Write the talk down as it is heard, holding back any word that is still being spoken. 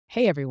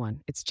Hey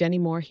everyone, it's Jenny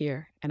Moore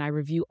here, and I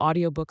review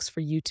audiobooks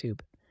for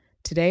YouTube.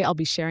 Today I'll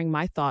be sharing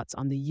my thoughts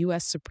on the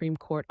U.S. Supreme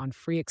Court on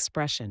Free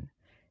Expression,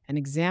 an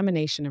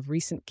examination of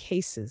recent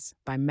cases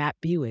by Matt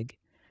Bewig,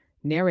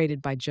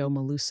 narrated by Joe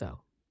Maluso.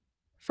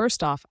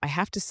 First off, I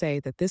have to say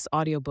that this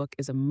audiobook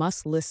is a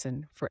must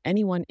listen for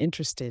anyone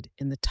interested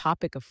in the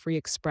topic of free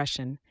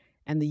expression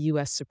and the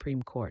U.S.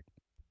 Supreme Court.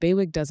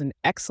 Bewig does an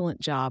excellent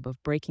job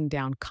of breaking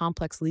down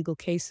complex legal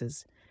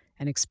cases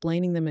and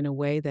explaining them in a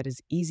way that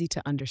is easy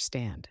to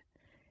understand.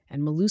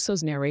 And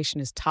Maluso's narration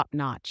is top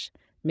notch,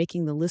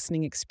 making the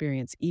listening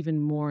experience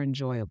even more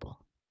enjoyable.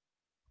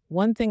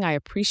 One thing I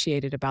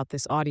appreciated about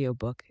this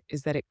audiobook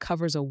is that it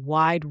covers a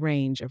wide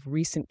range of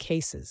recent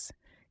cases,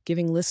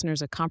 giving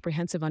listeners a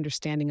comprehensive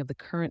understanding of the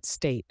current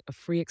state of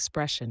free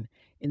expression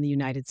in the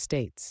United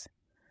States.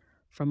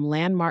 From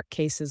landmark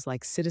cases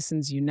like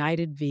Citizens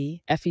United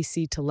v.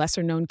 FEC to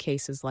lesser known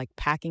cases like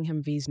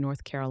Packingham v.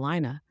 North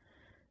Carolina,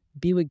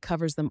 Bewig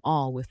covers them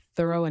all with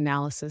thorough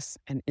analysis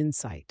and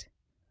insight.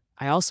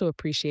 I also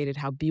appreciated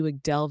how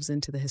Bewig delves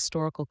into the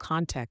historical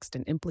context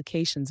and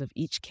implications of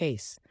each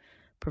case,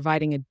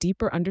 providing a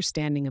deeper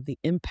understanding of the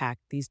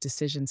impact these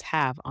decisions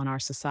have on our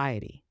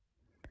society.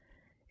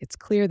 It's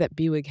clear that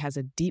Bewig has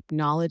a deep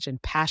knowledge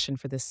and passion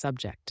for this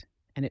subject,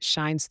 and it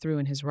shines through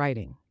in his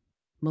writing.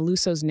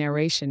 Maluso's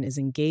narration is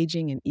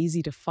engaging and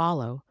easy to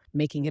follow,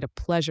 making it a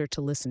pleasure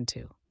to listen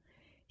to.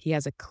 He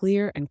has a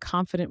clear and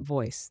confident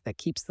voice that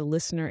keeps the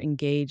listener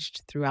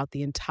engaged throughout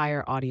the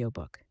entire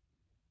audiobook.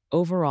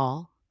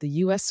 Overall, the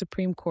U.S.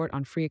 Supreme Court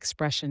on Free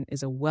Expression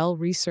is a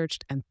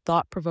well-researched and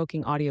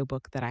thought-provoking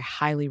audiobook that I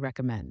highly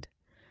recommend.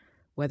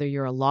 Whether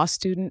you're a law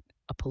student,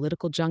 a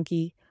political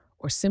junkie,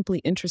 or simply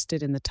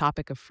interested in the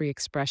topic of free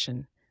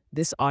expression,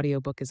 this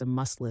audiobook is a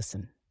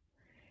must-listen.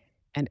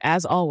 And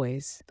as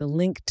always, the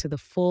link to the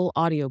full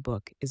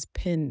audiobook is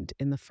pinned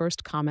in the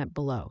first comment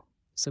below,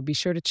 so be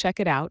sure to check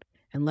it out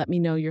and let me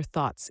know your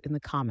thoughts in the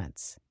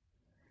comments.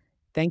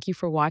 Thank you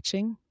for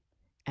watching,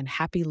 and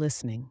happy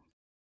listening.